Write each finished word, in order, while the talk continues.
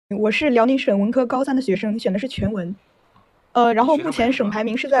我是辽宁省文科高三的学生，选的是全文。然后目前省排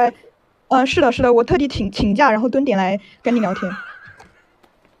名是在，是的，我特地请假，然后蹲点来跟你聊天。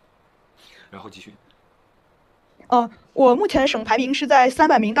然后继续。我目前省排名是在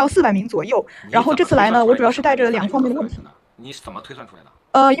300名到400名左右。然后这次来呢，我主要是带着2方面的问题。你怎么推算出来的？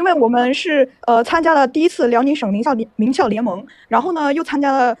因为我们是参加了第一次辽宁省名校联盟，然后呢又参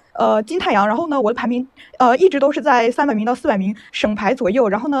加了金太阳，然后呢我的排名一直都是在300名到400名省排左右，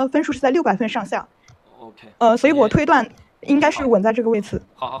然后呢分数是在600分上下。OK。所以我推断应该是稳在这个位次。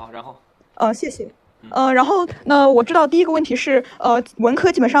好，然后。谢谢。然后呢，我知道第一个问题是，文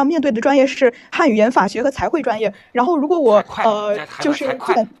科基本上面对的专业是汉语言、法学和财会专业。然后如果我就是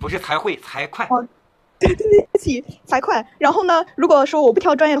不是财会，财会。对不起，财会。然后呢，如果说我不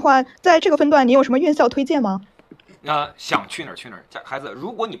挑专业的话，在这个分段你有什么院校推荐吗？想去哪儿去哪儿。孩子，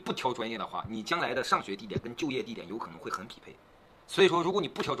如果你不挑专业的话，你将来的上学地点跟就业地点有可能会很匹配。所以说，如果你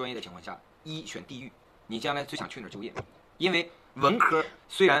不挑专业的情况下，选地域，你将来最想去哪儿就业？因为文科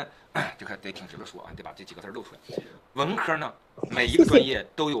虽然这个得挺直着说啊，得把这几个字露出来。文科呢，每一个专业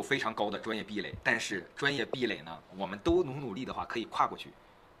都有非常高的专业壁垒，但是专业壁垒呢，我们都努力的话可以跨过去。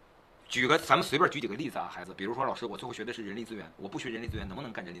咱们随便举几个例子啊，孩子，比如说老师，我最后学的是人力资源，我不学人力资源能不能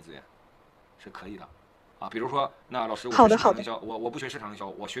干人力资源？是可以的啊。比如说，那老师我学市场营销，我不学市场营销，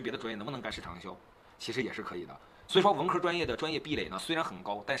我学别的专业能不能干市场营销？其实也是可以的。所以说文科专业的专业壁垒呢虽然很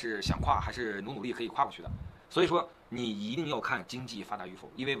高，但是想跨还是努力可以跨过去的。所以说你一定要看经济发达与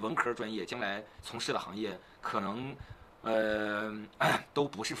否，因为文科专业将来从事的行业可能都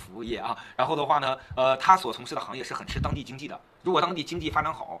不是服务业啊。然后的话呢，他所从事的行业是很吃当地经济的。如果当地经济发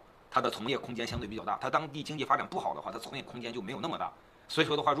展好，它的从业空间相对比较大；它当地经济发展不好的话，它从业空间就没有那么大。所以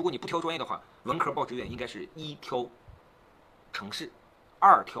说的话，如果你不挑专业的话，文科报志愿应该是1挑城市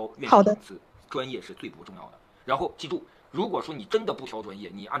，2挑院校档次，专业是最不重要的。然后记住，如果说你真的不挑专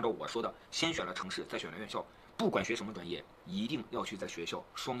业，你按照我说的，先选了城市，再选了院校，不管学什么专业，一定要去在学校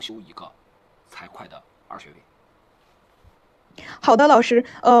双修一个财会的2学位。好的，老师，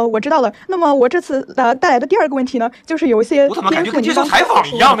我知道了。那么我这次带来的第二个问题呢，就是有一些我怎么感觉跟接受采访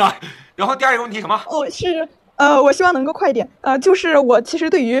一样呢？然后第二个问题什么？是。我希望能够快一点。就是我其实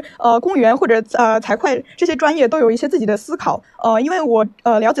对于公务员或者财会这些专业都有一些自己的思考。因为我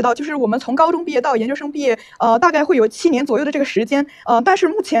了解到，就是我们从高中毕业到研究生毕业，大概会有7年左右的这个时间。但是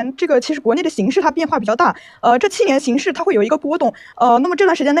目前这个其实国内的形势它变化比较大。这7年形势它会有一个波动。那么这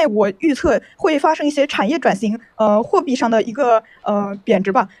段时间内，我预测会发生一些产业转型，货币上的一个贬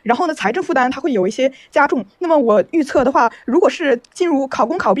值吧。然后呢，财政负担它会有一些加重。那么我预测的话，如果是进入考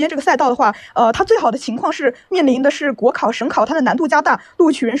公考编这个赛道的话，它最好的情况是面临的是国考、省考，它的难度加大，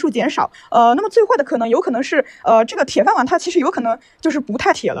录取人数减少。那么最坏的有可能是这个铁饭碗它其实有可能就是不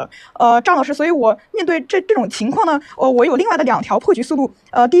太铁了。张老师，所以我面对这种情况呢，我有另外的2条破局思路。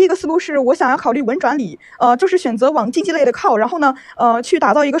第一个思路是我想要考虑文转理，就是选择往经济类的靠，然后呢去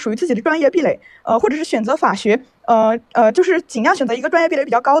打造一个属于自己的专业壁垒，或者是选择法学。就是尽量选择一个专业壁垒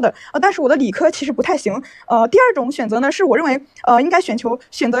比较高的，但是我的理科其实不太行。第二种选择呢，是我认为应该选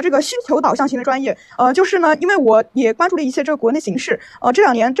择这个需求导向型的专业。就是呢，因为我也关注了一些这个国内形势，这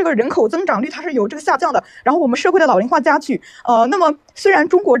2年这个人口增长率它是有这个下降的，然后我们社会的老龄化加剧。那么虽然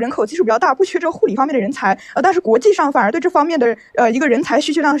中国人口基数比较大，不缺这个护理方面的人才，但是国际上反而对这方面的一个人才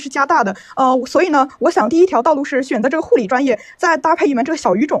需求量是加大的。所以呢，我想第一条道路是选择这个护理专业，再搭配一门这个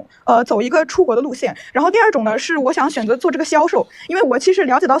小语种，走一个出国的路线。然后第二种呢，是我想选择做这个销售，因为我其实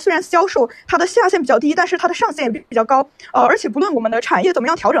了解到，虽然销售它的下限比较低，但是它的上限也比较高。而且不论我们的产业怎么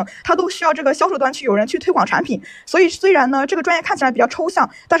样调整，它都需要这个销售端去有人去推广产品。所以虽然呢这个专业看起来比较抽象，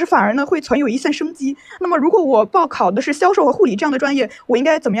但是反而呢会存有一线生机。那么如果我报考的是销售和护理这样的专业，我应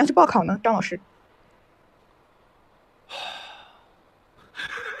该怎么样去报考呢？张老师。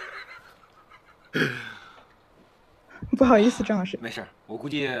不好意思，张老师。没事，我估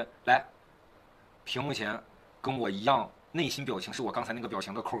计来屏幕前跟我一样内心表情是我刚才那个表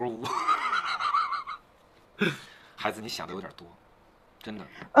情的扣扣五。孩子，你想的有点多，真的。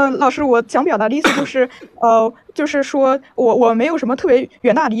老师，我想表达的意思就是，就是说我没有什么特别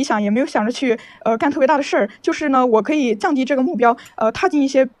远大理想，也没有想着去干特别大的事儿。就是呢，我可以降低这个目标，踏进一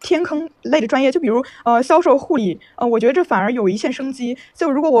些天坑类的专业，就比如销售、护理。我觉得这反而有一线生机。就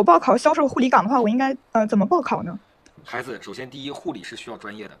如果我报考销售、护理岗的话，我应该怎么报考呢？孩子，首先第一，护理是需要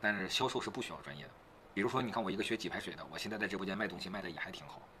专业的，但是销售是不需要专业的。比如说，你看我一个学给排水的，我现在在直播间卖东西卖的也还挺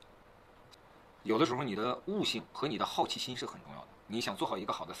好。有的时候你的悟性和你的好奇心是很重要的。你想做好一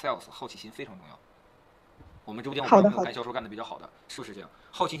个好的 sales， 好奇心非常重要。我们直播间我们有没有干销售干的比较好的，是不是这样？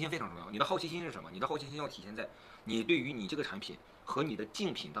好奇心非常重要。你的好奇心是什么？你的好奇心要体现在你对于你这个产品和你的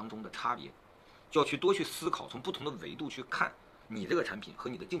竞品当中的差别，就要去多去思考，从不同的维度去看你这个产品和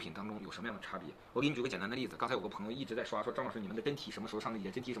你的竞品当中有什么样的差别。我给你举个简单的例子，刚才有个朋友一直在刷，说张老师你们的真题什么时候上链接？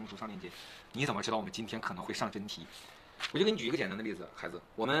真题什么时候上链接？你怎么知道我们今天可能会上真题？我就给你举一个简单的例子，孩子，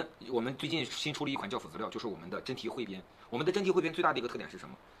我们最近新出了一款教辅资料，就是我们的真题汇编。我们的真题汇编最大的一个特点是什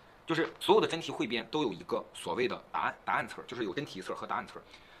么？就是所有的真题汇编都有一个所谓的答案册，就是有真题册和答案册。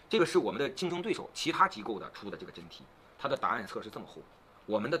这个是我们的竞争对手其他机构的出的这个真题，它的答案册是这么厚，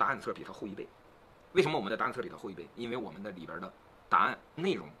我们的答案册比它厚1倍。为什么我们的答案册比它厚1倍？因为我们的里边的答案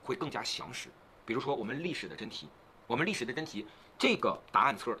内容会更加详实。比如说我们历史的真题，这个答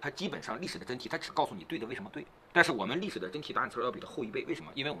案册它基本上历史的真题它只告诉你对的为什么对，但是我们历史的真题答案册要比它厚1倍。为什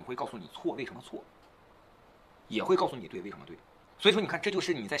么？因为我们会告诉你错为什么错，也会告诉你对为什么对。所以说你看，这就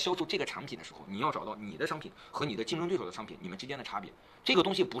是你在销售这个产品的时候，你要找到你的商品和你的竞争对手的商品你们之间的差别。这个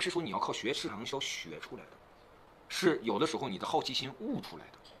东西不是说你要靠学市场营销学出来的，是有的时候你的好奇心悟出来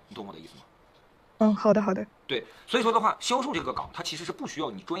的。你懂我的意思吗？好的。对，所以说的话，销售这个岗它其实是不需要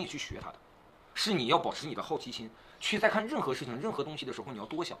你专业去学它的，是你要保持你的好奇心，去在看任何事情任何东西的时候你要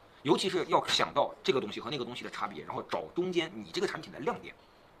多想，尤其是要想到这个东西和那个东西的差别，然后找中间你这个产品的亮点。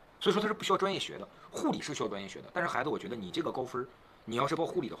所以说它是不需要专业学的，护理是需要专业学的。但是孩子，我觉得你这个高分，你要是报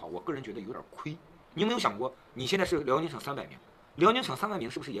护理的话，我个人觉得有点亏。你有没有想过，你现在是辽宁省300名，辽宁省300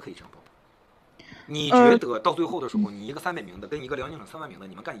名是不是也可以这样报？你觉得到最后的时候，你一个300名的跟一个辽宁省300名的，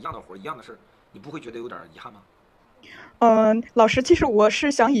你们干一样的活一样的事，你不会觉得有点遗憾吗？老师，其实我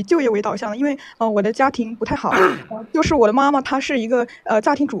是想以就业为导向的，因为我的家庭不太好，就是我的妈妈她是一个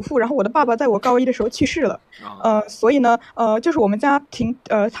家庭主妇，然后我的爸爸在我高1的时候去世了，所以呢就是我们家庭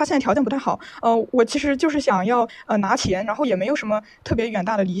他现在条件不太好，我其实就是想要拿钱，然后也没有什么特别远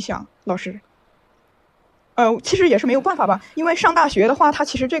大的理想，老师。其实也是没有办法吧，因为上大学的话，它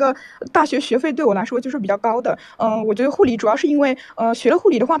其实这个大学学费对我来说就是比较高的。我觉得护理主要是因为学了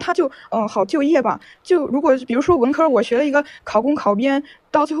护理的话，它就好就业吧。就如果比如说文科，我学了一个考公考编，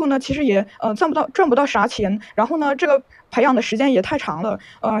到最后呢，其实也赚不到啥钱。然后呢，这个培养的时间也太长了，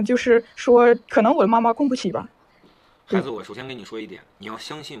就是说可能我的妈妈供不起吧。孩子，我首先跟你说一点，你要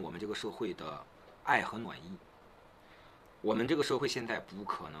相信我们这个社会的爱和暖意。我们这个社会现在不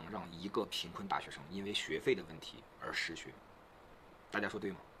可能让一个贫困大学生因为学费的问题而失学，大家说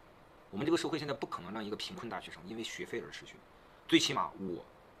对吗？我们这个社会现在不可能让一个贫困大学生因为学费而失学，最起码我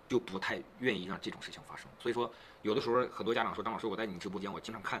就不太愿意让这种事情发生。所以说，有的时候很多家长说，张老师，我在你直播间，我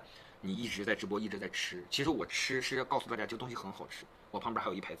经常看你一直在直播，一直在吃。其实我吃是告诉大家这个东西很好吃。我旁边还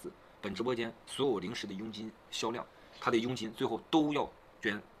有一排字，本直播间所有零食的佣金销量，它的佣金最后都要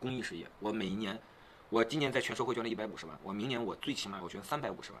捐公益事业。我今年在全社会捐了150万，我明年我最起码要捐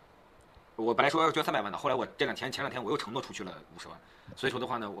350万。我本来说要捐300万的，后来我前两天我又承诺出去了50万，所以说的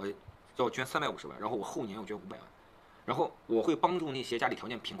话呢，我要捐350万，然后我后年要捐500万，然后我会帮助那些家里条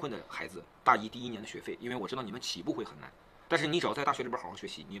件贫困的孩子大1第1年的学费，因为我知道你们起步会很难，但是你只要在大学里边好好学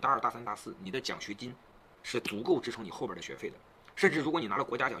习，你大2、大3、大4，你的奖学金是足够支撑你后边的学费的，甚至如果你拿了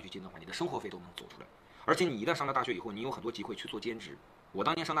国家奖学金的话，你的生活费都能走出来。而且你一旦上了大学以后，你有很多机会去做兼职。我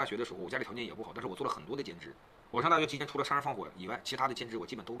当年上大学的时候，我家里条件也不好，但是我做了很多的兼职。我上大学期间除了杀人放火以外，其他的兼职我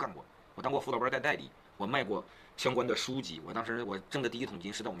基本都干过。我当过辅导班带代理，我卖过相关的书籍。我当时我挣的第1桶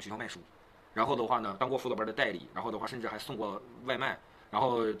金是在我们学校卖书。然后的话呢，当过辅导班的代理，然后的话甚至还送过外卖，然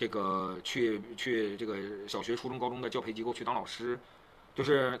后这个去这个小学、初中、高中的教培机构去当老师，就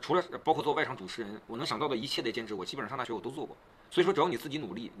是除了包括做外场主持人，我能想到的一切的兼职，我基本上上大学我都做过。所以说，只要你自己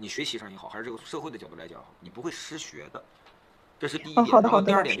努力，你学习上也好，还是这个社会的角度来讲也好，你不会失学的。这是第一点。然后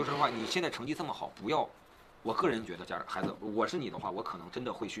第2点就是的话，你现在成绩这么好，不要，我个人觉得孩子，我是你的话，我可能真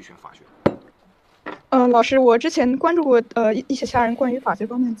的会去选法学。老师，我之前关注过一些其他人关于法学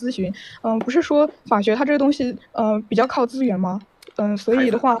方面的咨询，不是说法学它这个东西比较靠资源吗？所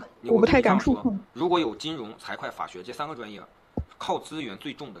以的话我不太敢触碰。如果有金融、财会、法学这3个专业，靠资源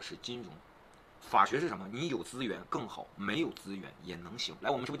最重的是金融。法学是什么？你有资源更好，没有资源也能行。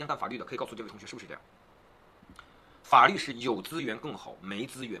来，我们直播间看法律的，可以告诉这位同学是不是这样？法律是有资源更好，没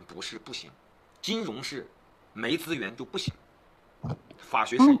资源不是不行。金融是没资源就不行。法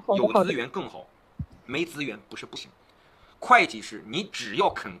学是有资源更好，没资源不是不行。会计是你只要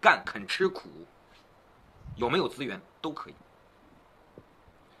肯干肯吃苦，有没有资源都可以。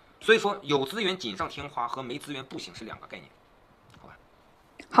所以说有资源锦上添花和没资源不行是2个概念。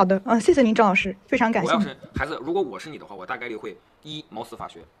好的，谢谢您，张老师，非常感谢。我要是孩子，如果我是你的话，我大概率会毛4法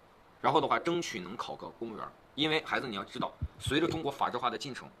学，然后的话争取能考个公务员。因为孩子你要知道，随着中国法治化的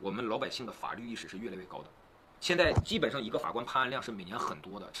进程，我们老百姓的法律意识是越来越高的。现在基本上一个法官判案量是每年很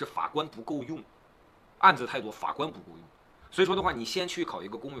多的，是法官不够用，案子太多，法官不够用。所以说的话，你先去考一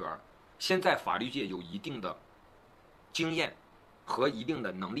个公务员，先在法律界有一定的经验和一定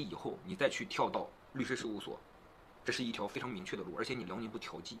的能力以后，你再去跳到律师事务所。这是一条非常明确的路，而且你辽宁不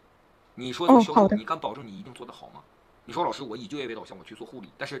调剂。你说销售，你敢保证你一定做得好吗？你说老师，我以就业为导向，我去做护理，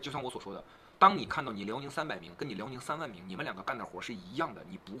但是就像我所说的，当你看到你辽宁300名跟你辽宁3万名，你们两个干的活是一样的，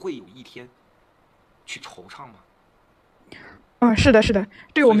你不会有一天去惆怅吗？是的，是的，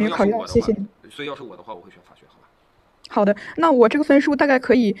这个我没有考虑到，谢谢你。所以要是我的话，我会选法学，好吧？好的，那我这个分数大概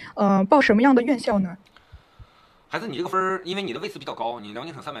可以报什么样的院校呢？孩子，你这个分因为你的位次比较高，你辽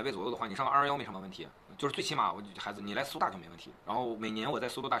宁省300位左右的话，你上个221没什么问题，就是最起码孩子你来苏大就没问题。然后每年我在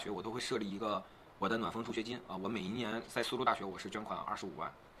苏州大学我都会设立一个我的暖风助学金啊，我每一年在苏州大学我是捐款25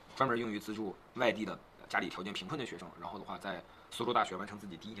万，专门用于资助外地的家里条件贫困的学生，然后的话在苏州大学完成自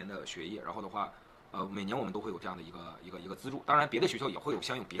己第1年的学业，然后的话每年我们都会有这样的一个资助，当然别的学校也会有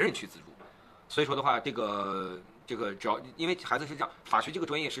相应别人去资助。所以说的话，这个只要因为孩子是这样，法学这个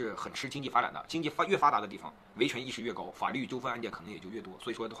专业是很吃经济发展的，经济越发达的地方，维权意识越高，法律纠纷案件可能也就越多。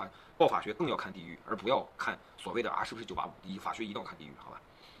所以说的话，报法学更要看地域，而不要看所谓的是不是985，法学一定要看地域，好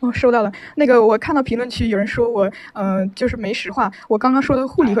吧？收到了。那个我看到评论区有人说我就是没实话，我刚刚说的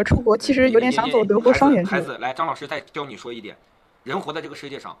护理和出国其实有点想走德国双元制。孩子，来，张老师再教你说一点，人活在这个世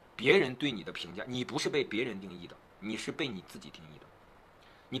界上，别人对你的评价，你不是被别人定义的，你是被你自己定义的。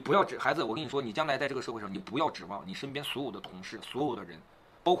你不要孩子，我跟你说，你将来在这个社会上，你不要指望你身边所有的同事、所有的人，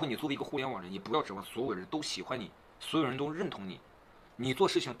包括你作为一个互联网人，也不要指望所有人都喜欢你，所有人都认同你。你做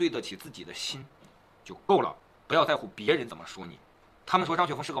事情对得起自己的心就够了，不要在乎别人怎么说你。他们说张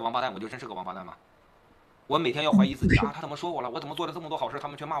雪峰是个王八蛋，我就真是个王八蛋吗？我每天要怀疑自己啊，他怎么说我了？我怎么做了这么多好事，他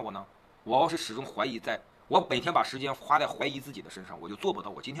们却骂我呢？我要是始终怀疑，我每天把时间花在怀疑自己的身上，我就做不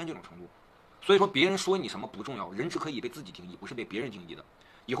到我今天这种程度。所以说，别人说你什么不重要，人只可以被自己定义，不是被别人定义的。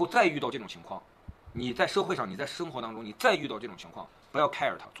以后再遇到这种情况，你在社会上，你在生活当中，你再遇到这种情况，不要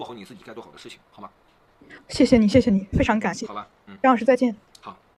care 它，做好你自己该做好的事情，好吗？谢谢你，谢谢你，非常感谢。好吧，张老师再见。好。